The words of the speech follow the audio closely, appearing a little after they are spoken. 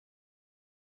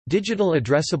Digital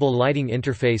Addressable Lighting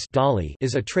Interface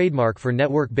is a trademark for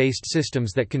network-based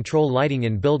systems that control lighting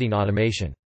in building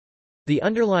automation. The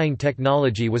underlying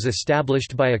technology was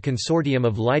established by a consortium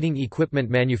of lighting equipment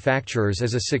manufacturers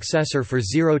as a successor for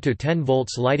 0 to 10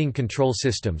 volts lighting control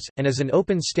systems, and as an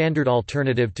open standard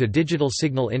alternative to Digital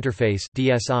Signal Interface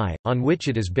 (DSI), on which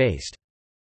it is based.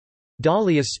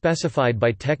 DALI is specified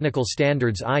by technical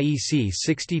standards IEC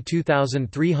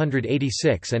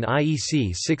 62386 and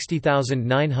IEC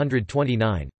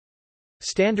 60929.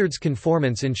 Standards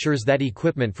conformance ensures that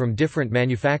equipment from different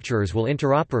manufacturers will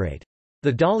interoperate.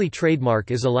 The DALI trademark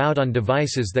is allowed on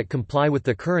devices that comply with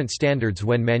the current standards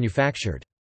when manufactured.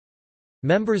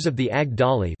 Members of the AG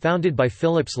DALI, founded by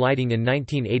Philips Lighting in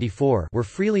 1984, were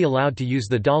freely allowed to use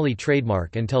the DALI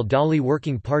trademark until DALI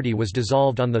Working Party was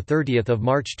dissolved on 30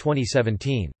 March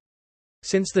 2017.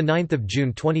 Since 9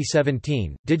 June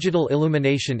 2017, Digital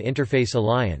Illumination Interface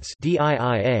Alliance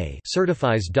 (DIIA)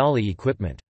 certifies DALI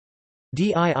equipment.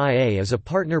 DIIA is a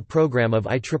partner program of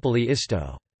IEEE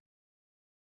ISTO.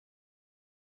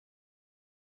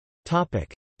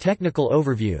 Technical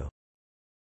overview.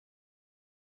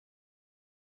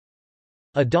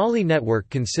 A DALI network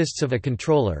consists of a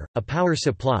controller, a power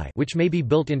supply which may be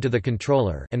built into the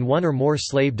controller, and one or more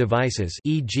slave devices,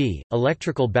 e.g.,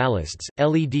 electrical ballasts,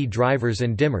 LED drivers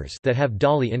and dimmers, that have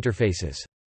DALI interfaces.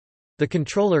 The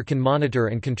controller can monitor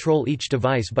and control each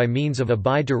device by means of a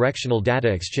bi-directional data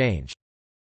exchange.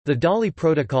 The DALI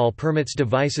protocol permits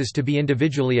devices to be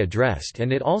individually addressed,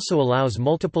 and it also allows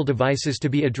multiple devices to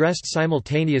be addressed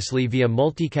simultaneously via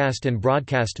multicast and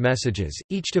broadcast messages.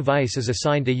 Each device is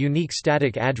assigned a unique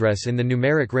static address in the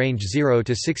numeric range 0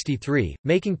 to 63,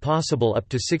 making possible up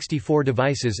to 64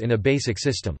 devices in a basic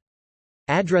system.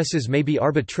 Addresses may be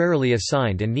arbitrarily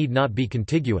assigned and need not be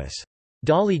contiguous.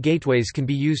 DALI gateways can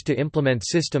be used to implement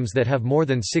systems that have more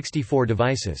than 64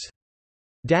 devices.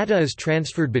 Data is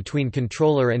transferred between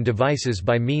controller and devices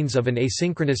by means of an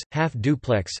asynchronous,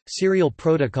 half-duplex, serial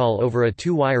protocol over a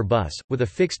two-wire bus, with a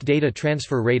fixed data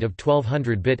transfer rate of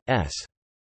 1200 bits.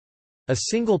 A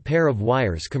single pair of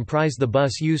wires comprise the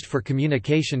bus used for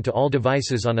communication to all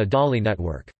devices on a DALI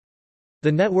network.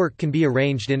 The network can be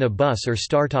arranged in a bus or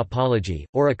star topology,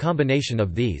 or a combination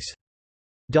of these.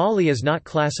 DALI is not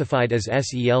classified as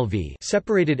SELV,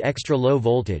 separated extra low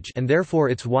voltage, and therefore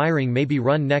its wiring may be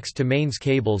run next to mains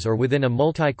cables or within a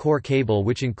multi-core cable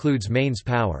which includes mains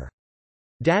power.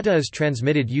 Data is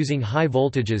transmitted using high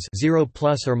voltages 0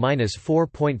 plus or minus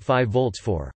 4.5 volts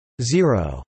for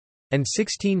 0 and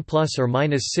 16 plus or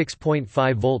minus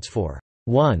 6.5 volts for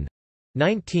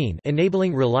 1.19,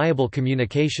 enabling reliable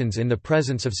communications in the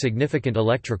presence of significant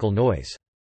electrical noise.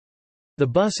 The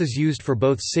bus is used for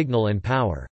both signal and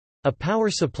power. A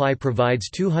power supply provides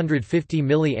 250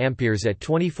 mA at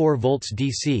 24 volts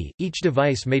DC. Each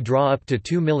device may draw up to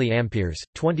 2 mA,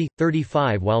 20,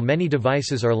 35, while many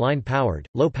devices are line-powered.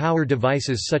 Low-power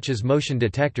devices such as motion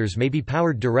detectors may be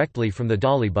powered directly from the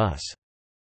DALI bus.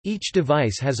 Each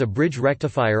device has a bridge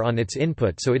rectifier on its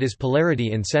input, so it is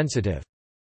polarity insensitive.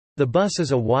 The bus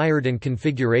is a wired and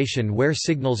configuration where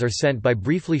signals are sent by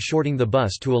briefly shorting the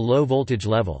bus to a low voltage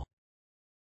level.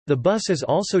 The bus is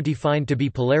also defined to be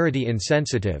polarity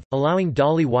insensitive, allowing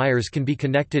DALI wires can be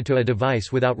connected to a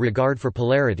device without regard for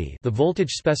polarity. The voltage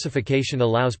specification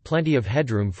allows plenty of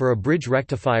headroom for a bridge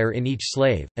rectifier in each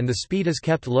slave, and the speed is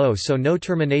kept low so no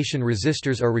termination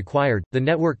resistors are required. The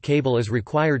network cable is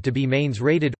required to be mains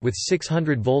rated, with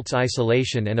 600 volts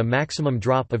isolation and a maximum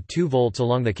drop of 2 volts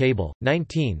along the cable.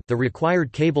 19. The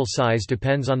required cable size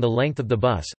depends on the length of the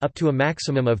bus, up to a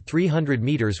maximum of 300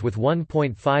 meters with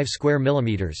 1.5 square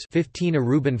millimeters. 15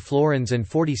 Aruban florins and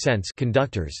 40 cents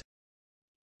conductors.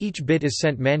 Each bit is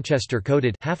sent Manchester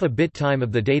coded half a bit time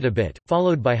of the data bit,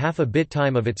 followed by half a bit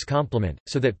time of its complement,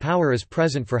 so that power is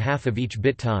present for half of each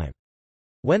bit time.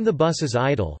 When the bus is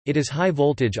idle, it is high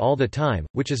voltage all the time,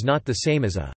 which is not the same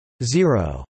as a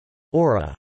 0 or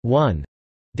a 1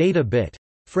 data bit.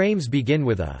 Frames begin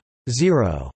with a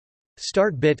 0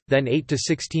 start bit, then 8 to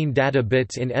 16 data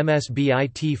bits in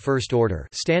MSBIT first order,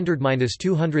 standard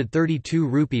 -232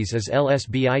 rupees as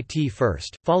LSBIT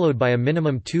first, followed by a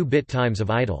minimum 2-bit times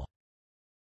of idle.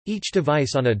 Each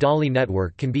device on a DALI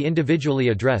network can be individually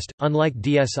addressed, unlike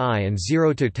DSI and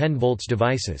 0 to 10 volts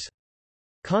devices.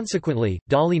 Consequently,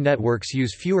 DALI networks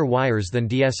use fewer wires than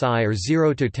DSI or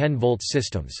 0 to 10 volts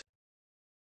systems.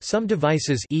 Some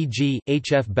devices, e.g.,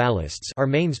 HF ballasts, are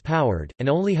mains-powered, and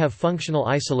only have functional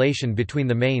isolation between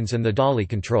the mains and the DALI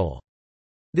control.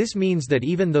 This means that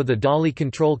even though the DALI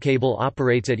control cable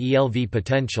operates at ELV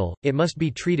potential, it must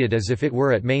be treated as if it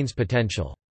were at mains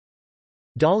potential.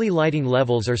 DALI lighting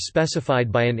levels are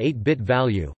specified by an 8-bit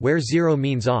value, where 0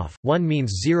 means off, 1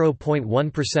 means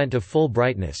 0.1% of full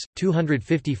brightness,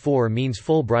 254 means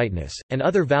full brightness, and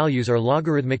other values are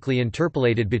logarithmically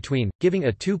interpolated between, giving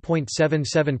a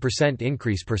 2.77%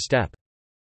 increase per step.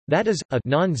 That is, a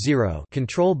non-zero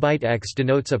control byte X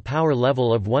denotes a power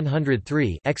level of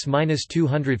 103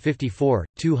 X-254,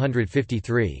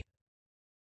 253.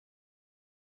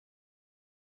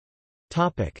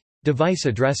 Device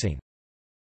addressing.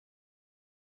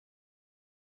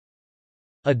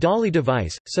 A DALI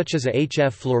device, such as a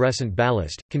HF fluorescent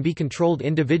ballast, can be controlled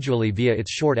individually via its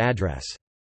short address.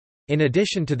 In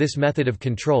addition to this method of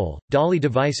control, DALI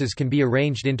devices can be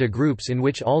arranged into groups in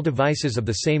which all devices of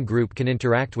the same group can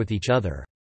interact with each other.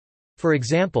 For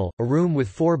example, a room with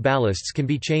 4 ballasts can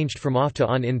be changed from off to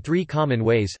on in 3 common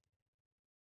ways.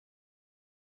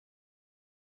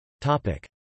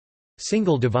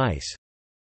 Single device.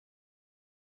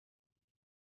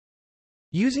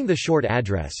 Using the short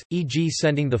address, e.g.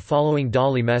 sending the following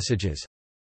DALI messages: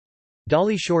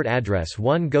 DALI short address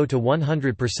 1 go to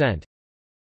 100%,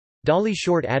 DALI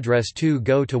short address 2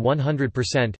 go to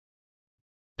 100%,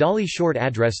 DALI short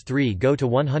address 3 go to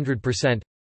 100%,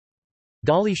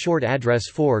 DALI short address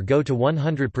 4 go to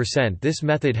 100%. This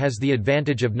method has the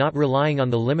advantage of not relying on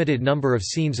the limited number of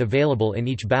scenes available in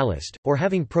each ballast, or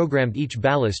having programmed each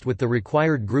ballast with the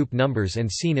required group numbers and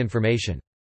scene information.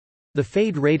 The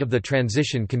fade rate of the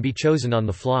transition can be chosen on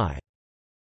the fly.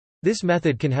 This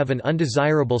method can have an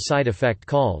undesirable side effect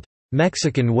called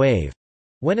Mexican wave.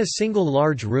 When a single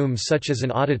large room such as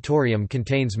an auditorium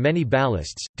contains many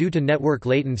ballasts, due to network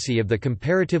latency of the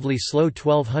comparatively slow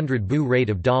 1200 BU rate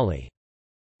of DALI.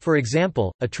 For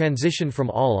example, a transition from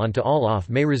all on to all off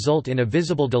may result in a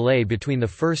visible delay between the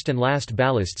first and last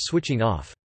ballast switching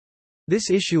off. This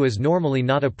issue is normally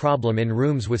not a problem in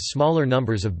rooms with smaller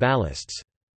numbers of ballasts.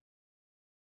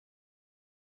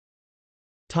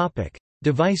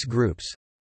 Device groups.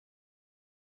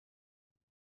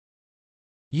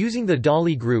 Using the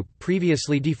DALI group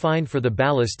previously defined for the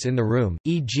ballasts in the room,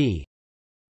 e.g.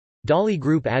 DALI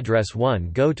group address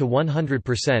 1 go to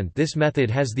 100%. This method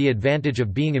has the advantage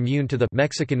of being immune to the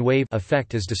Mexican wave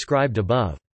effect as described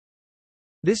above.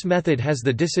 This method has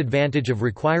the disadvantage of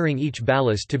requiring each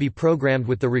ballast to be programmed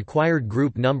with the required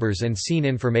group numbers and scene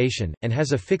information, and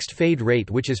has a fixed fade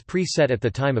rate which is pre-set at the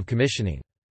time of commissioning.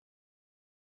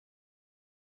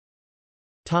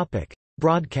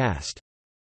 Broadcast.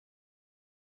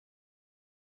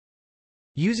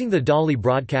 Using the DALI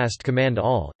broadcast command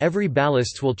every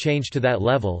ballasts will change to that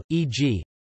level, e.g.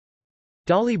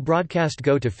 DALI broadcast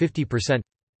go to 50%.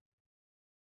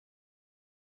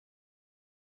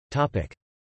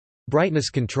 Brightness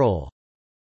control.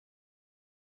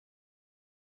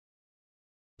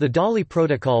 The DALI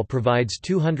protocol provides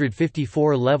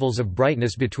 254 levels of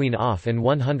brightness between off and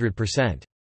 100%.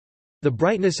 The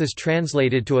brightness is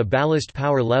translated to a ballast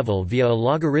power level via a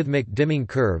logarithmic dimming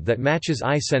curve that matches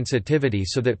eye sensitivity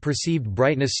so that perceived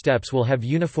brightness steps will have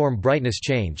uniform brightness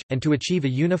change, and to achieve a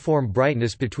uniform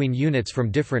brightness between units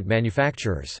from different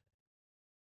manufacturers.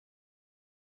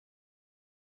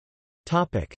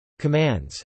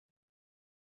 Commands.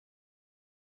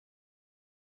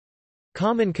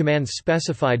 Common commands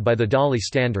specified by the DALI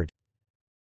standard.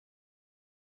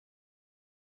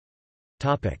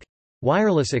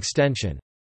 Wireless extension.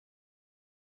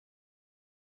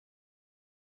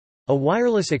 A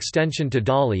wireless extension to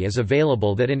DALI is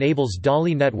available that enables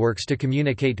DALI networks to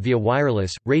communicate via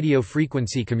wireless, radio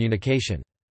frequency communication.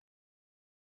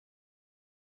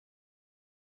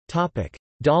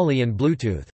 DALI and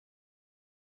Bluetooth.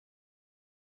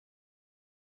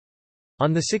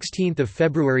 On 16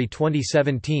 February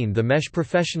 2017, the Mesh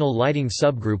Professional Lighting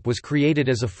subgroup was created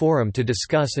as a forum to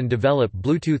discuss and develop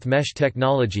Bluetooth mesh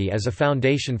technology as a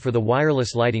foundation for the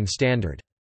wireless lighting standard.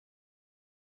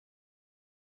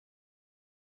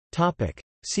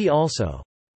 See also: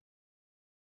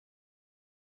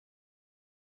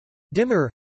 Dimmer,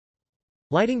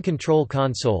 Lighting control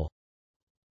console,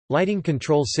 Lighting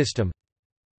control system.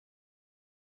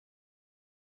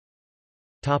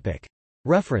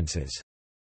 References.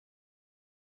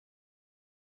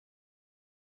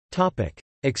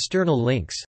 External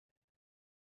links.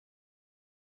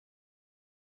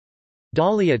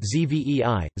 DALI at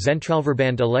ZVEI,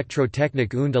 Zentralverband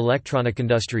Elektrotechnik und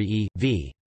Elektronikindustrie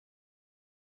e.V.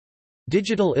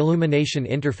 Digital Illumination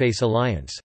Interface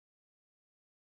Alliance